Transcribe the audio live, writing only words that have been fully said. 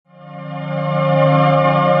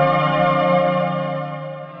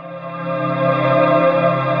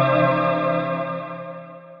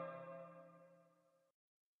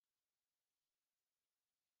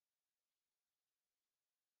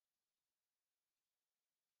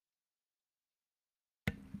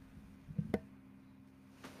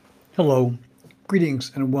Hello,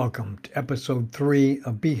 greetings, and welcome to episode 3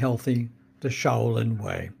 of Be Healthy, the Shaolin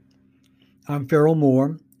Way. I'm Farrell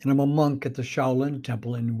Moore, and I'm a monk at the Shaolin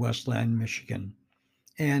Temple in Westland, Michigan,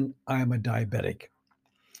 and I am a diabetic.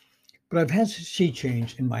 But I've had a sea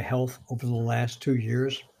change in my health over the last 2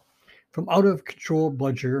 years, from out of control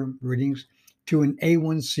blood sugar readings to an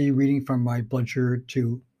A1C reading from my blood sugar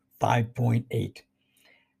to 5.8.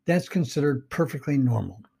 That's considered perfectly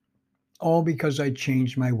normal, all because I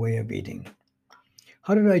changed my way of eating.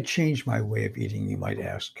 How did I change my way of eating, you might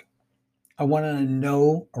ask? I wanted a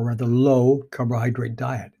no, or rather low, carbohydrate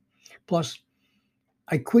diet. Plus,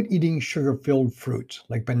 I quit eating sugar filled fruits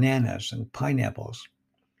like bananas and pineapples.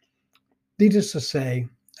 Needless to say,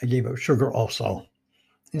 I gave up sugar also.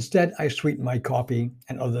 Instead, I sweetened my coffee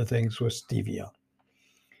and other things with stevia.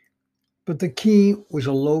 But the key was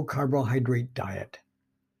a low carbohydrate diet.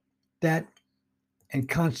 That and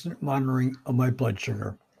constant monitoring of my blood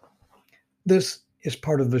sugar. This is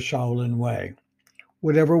part of the Shaolin way.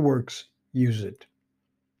 Whatever works, use it.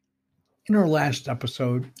 In our last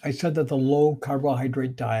episode, I said that the low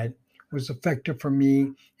carbohydrate diet was effective for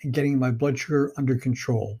me in getting my blood sugar under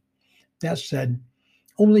control. That said,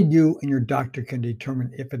 only you and your doctor can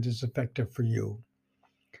determine if it is effective for you.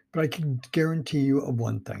 But I can guarantee you of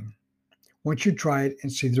one thing. Once you try it and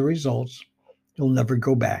see the results, you'll never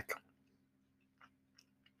go back.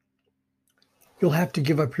 You'll have to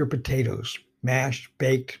give up your potatoes, mashed,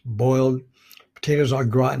 baked, boiled, potatoes au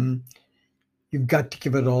gratin. You've got to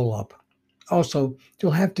give it all up. Also, you'll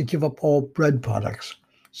have to give up all bread products.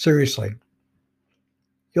 Seriously.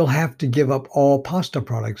 You'll have to give up all pasta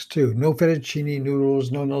products too. No fettuccine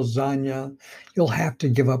noodles, no lasagna. You'll have to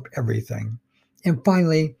give up everything. And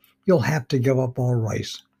finally, you'll have to give up all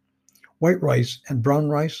rice. White rice and brown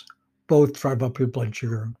rice both drive up your blood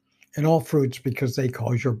sugar. And all fruits because they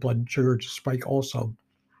cause your blood sugar to spike also.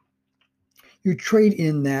 You trade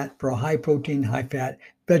in that for a high protein, high fat,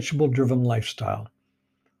 vegetable driven lifestyle.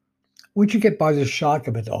 Once you get by the shock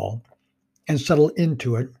of it all and settle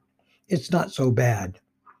into it, it's not so bad.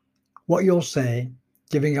 What you'll say,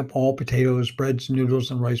 giving up all potatoes, breads, noodles,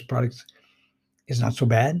 and rice products, is not so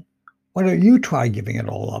bad. Why don't you try giving it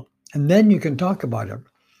all up? And then you can talk about it.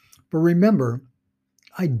 But remember,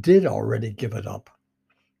 I did already give it up.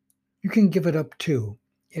 You can give it up too.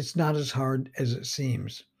 It's not as hard as it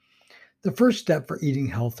seems. The first step for eating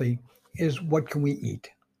healthy is what can we eat?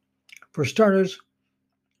 For starters,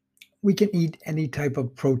 we can eat any type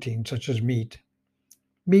of protein, such as meat.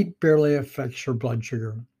 Meat barely affects your blood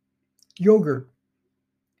sugar. Yogurt,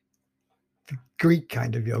 the Greek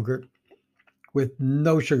kind of yogurt, with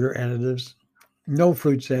no sugar additives, no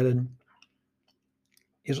fruits added,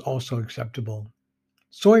 is also acceptable.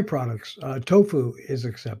 Soy products, tofu is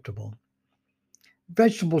acceptable.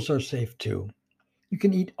 Vegetables are safe too. You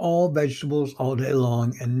can eat all vegetables all day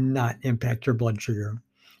long and not impact your blood sugar.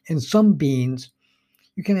 In some beans,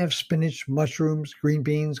 you can have spinach, mushrooms, green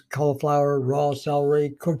beans, cauliflower, raw celery,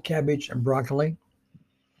 cooked cabbage, and broccoli,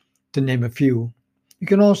 to name a few. You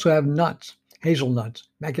can also have nuts, hazelnuts,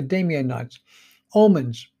 macadamia nuts,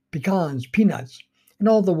 almonds, pecans, peanuts, and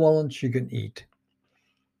all the walnuts you can eat.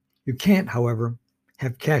 You can't, however,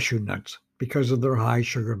 have cashew nuts because of their high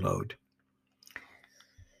sugar load.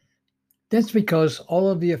 That's because all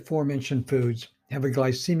of the aforementioned foods have a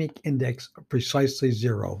glycemic index of precisely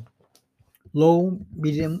 0. Low,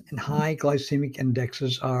 medium, and high glycemic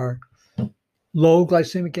indexes are low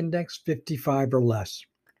glycemic index 55 or less,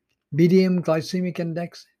 medium glycemic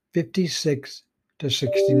index 56 to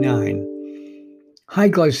 69, high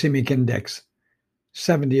glycemic index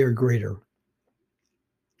 70 or greater.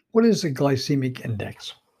 What is a glycemic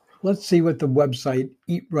index? Let's see what the website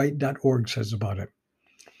eatright.org says about it.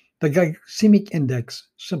 The glycemic index,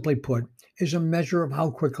 simply put, is a measure of how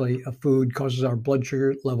quickly a food causes our blood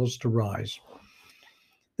sugar levels to rise.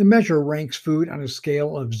 The measure ranks food on a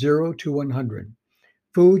scale of 0 to 100.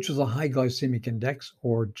 Foods with a high glycemic index,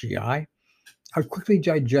 or GI, are quickly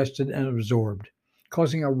digested and absorbed,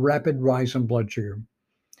 causing a rapid rise in blood sugar.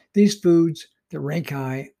 These foods that rank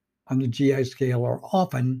high on the GI scale are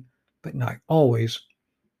often, but not always,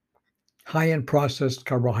 high in processed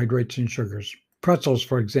carbohydrates and sugars. Pretzels,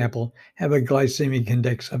 for example, have a glycemic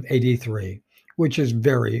index of 83, which is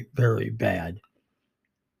very, very bad.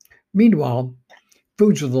 Meanwhile,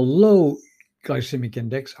 foods with a low glycemic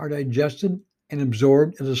index are digested and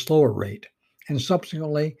absorbed at a slower rate and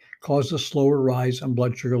subsequently cause a slower rise in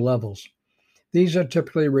blood sugar levels. These are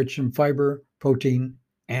typically rich in fiber, protein,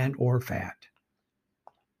 and or fat.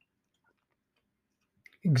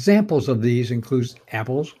 Examples of these include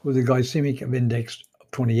apples with a glycemic index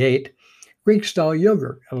of 28, Greek-style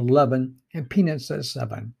yogurt at 11, and peanuts at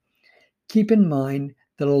 7. Keep in mind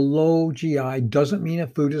that a low GI doesn't mean a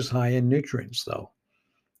food is high in nutrients, though.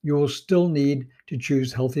 You will still need to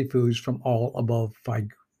choose healthy foods from all above 5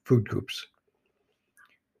 food groups.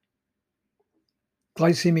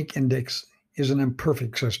 Glycemic index is an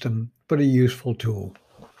imperfect system, but a useful tool.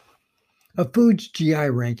 A food's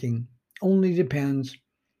GI ranking only depends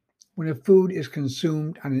when a food is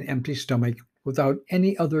consumed on an empty stomach without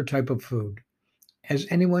any other type of food. As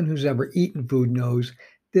anyone who's ever eaten food knows,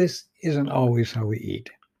 this isn't always how we eat.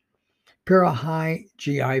 Pair a high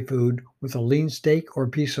GI food with a lean steak or a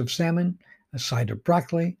piece of salmon, a side of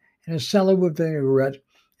broccoli, and a salad with vinaigrette,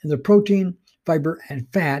 and the protein, fiber, and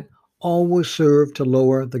fat all will serve to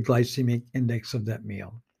lower the glycemic index of that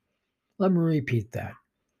meal. Let me repeat that.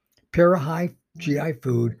 Pair a high GI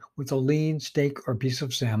food with a lean steak or piece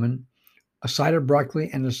of salmon, a side of broccoli,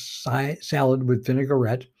 and a salad with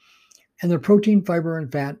vinaigrette, and the protein, fiber,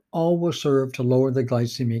 and fat all will serve to lower the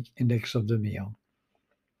glycemic index of the meal.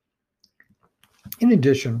 In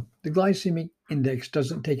addition, the glycemic index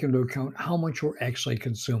doesn't take into account how much we're actually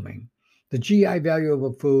consuming. The GI value of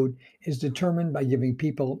a food is determined by giving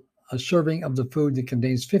people a serving of the food that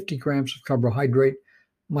contains 50 grams of carbohydrate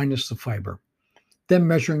minus the fiber, then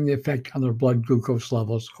measuring the effect on their blood glucose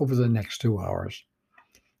levels over the next 2 hours.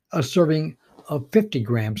 A serving of 50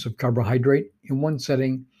 grams of carbohydrate in one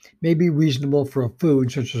setting may be reasonable for a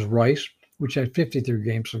food such as rice, which has 53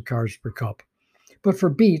 grams of carbs per cup. But for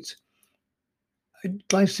beets, a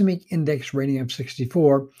glycemic index rating of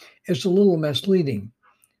 64 is a little misleading,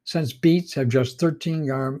 since beets have just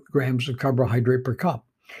 13 grams of carbohydrate per cup.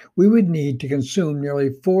 We would need to consume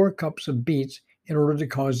nearly 4 cups of beets in order to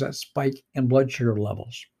cause that spike in blood sugar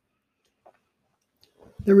levels.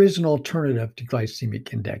 There is an alternative to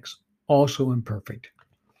glycemic index, also imperfect.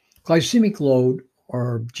 Glycemic load,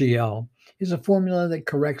 or GL, is a formula that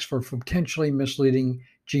corrects for potentially misleading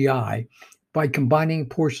GI by combining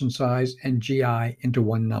portion size and GI into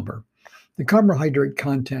one number. The carbohydrate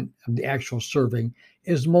content of the actual serving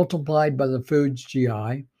is multiplied by the food's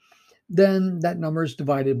GI, then that number is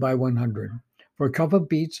divided by 100. For a cup of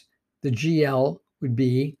beets, the GL would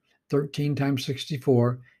be 13 times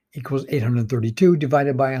 64 equals 832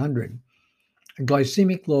 divided by 100, a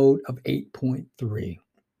glycemic load of 8.3.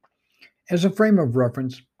 As a frame of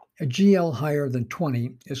reference, a GL higher than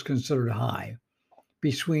 20 is considered high.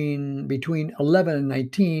 Between 11 and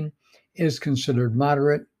 19 is considered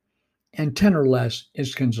moderate, and 10 or less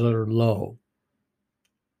is considered low.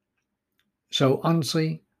 So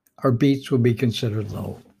honestly, our beets would be considered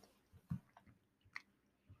low.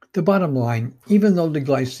 The bottom line, even though the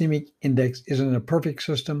glycemic index isn't a perfect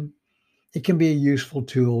system, it can be a useful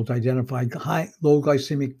tool to identify low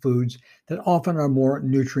glycemic foods that often are more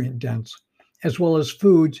nutrient dense, as well as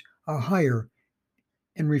foods are higher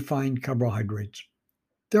in refined carbohydrates.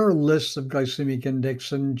 There are lists of glycemic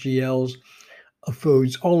index and GLs of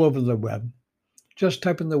foods all over the web. Just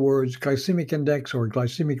type in the words glycemic index or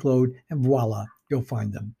glycemic load, and voila, you'll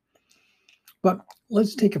find them. But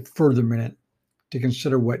let's take a further minute to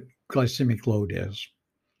consider what glycemic load is.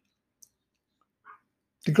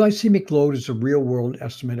 The glycemic load is a real-world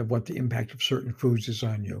estimate of what the impact of certain foods is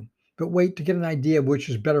on you. But wait, to get an idea of which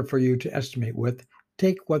is better for you to estimate with,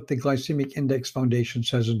 take what the Glycemic Index Foundation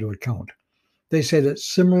says into account. They say that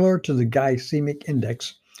similar to the glycemic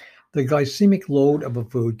index, the glycemic load of a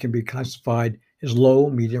food can be classified as low,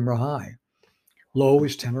 medium, or high. Low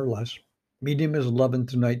is 10 or less, medium is 11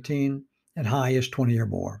 to 19, and high is 20 or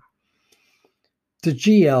more. The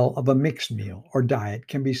GL of a mixed meal or diet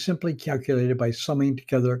can be simply calculated by summing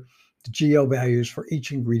together the GL values for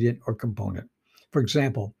each ingredient or component. For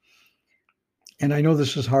example, and I know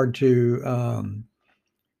this is hard to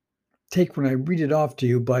take when I read it off to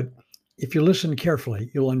you, but if you listen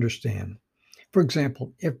carefully, you'll understand. For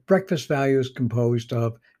example, if breakfast value is composed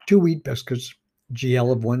of 2 wheat biscuits,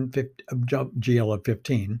 GL of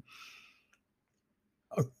 15,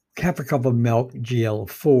 half a cup of milk, GL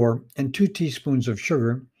of 4, and 2 teaspoons of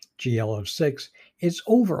sugar, GL of 6, its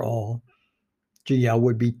overall GL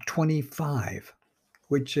would be 25,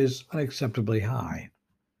 which is unacceptably high.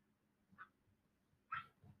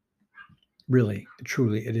 Really,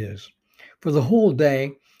 truly it is. For the whole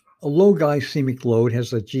day, a low glycemic load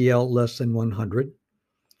has a GL less than 100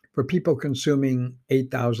 for people consuming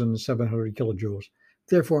 8,700 kilojoules.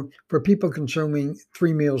 Therefore, for people consuming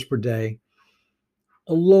 3 meals per day,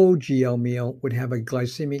 a low GL meal would have a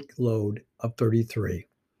glycemic load of 33.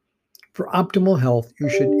 For optimal health, you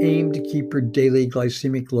should aim to keep your daily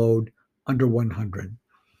glycemic load under 100.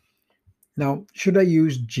 Now, should I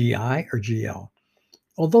use GI or GL?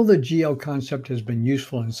 Although the GL concept has been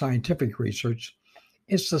useful in scientific research,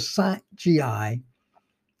 it's the GI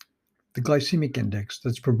the glycemic index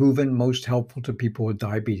that's proven most helpful to people with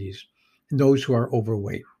diabetes and those who are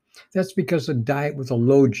overweight. That's because a diet with a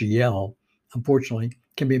low GL, unfortunately,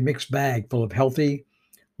 can be a mixed bag full of healthy,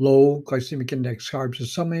 low glycemic index carbs in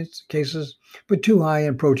some cases, but too high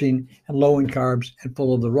in protein and low in carbs and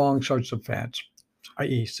full of the wrong sorts of fats,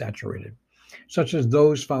 i.e., saturated, such as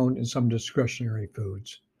those found in some discretionary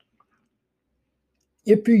foods.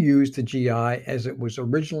 If you use the GI as it was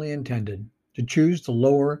originally intended, to choose the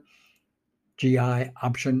lower GI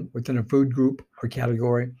option within a food group or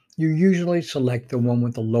category, you usually select the one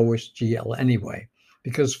with the lowest GL anyway,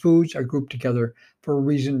 because foods are grouped together for a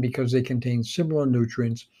reason because they contain similar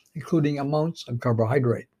nutrients, including amounts of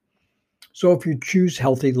carbohydrate. So if you choose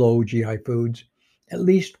healthy low GI foods, at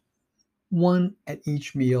least one at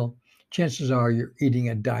each meal, chances are you're eating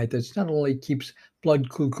a diet that not only keeps blood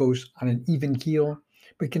glucose on an even keel,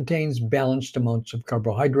 but contains balanced amounts of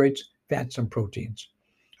carbohydrates, fats, and proteins.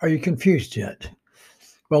 Are you confused yet?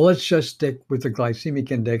 Well, let's just stick with the glycemic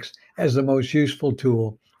index as the most useful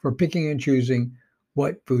tool for picking and choosing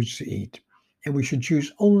what foods to eat. And we should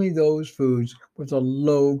choose only those foods with a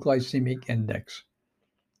low glycemic index.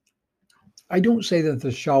 I don't say that the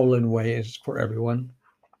Shaolin way is for everyone.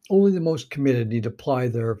 Only the most committed need apply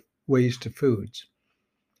their ways to foods.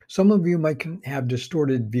 Some of you might have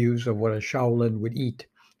distorted views of what a Shaolin would eat.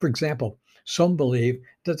 For example, some believe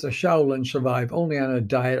that the Shaolin survive only on a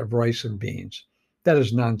diet of rice and beans. That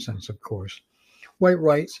is nonsense, of course. White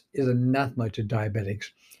rice is anathema to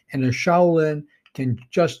diabetics, and a Shaolin can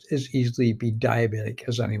just as easily be diabetic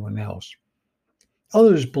as anyone else.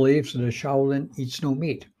 Others believe that a Shaolin eats no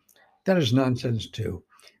meat. That is nonsense too.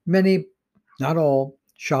 Many, not all,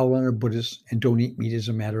 Shaolin are Buddhists and don't eat meat as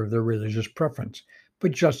a matter of their religious preference,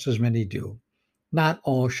 but just as many do. Not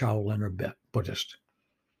all Shaolin are Buddhist.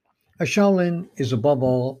 A Shaolin is above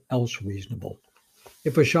all else reasonable.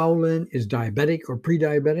 If a Shaolin is diabetic or pre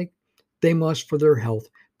diabetic, they must, for their health,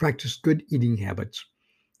 practice good eating habits.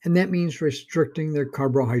 And that means restricting their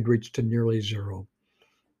carbohydrates to nearly zero.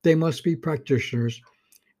 They must be practitioners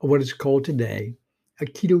of what is called today a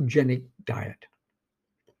ketogenic diet.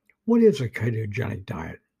 What is a ketogenic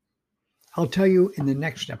diet? I'll tell you in the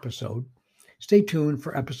next episode. Stay tuned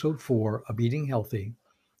for episode 4 of Eating Healthy,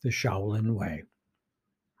 the Shaolin Way.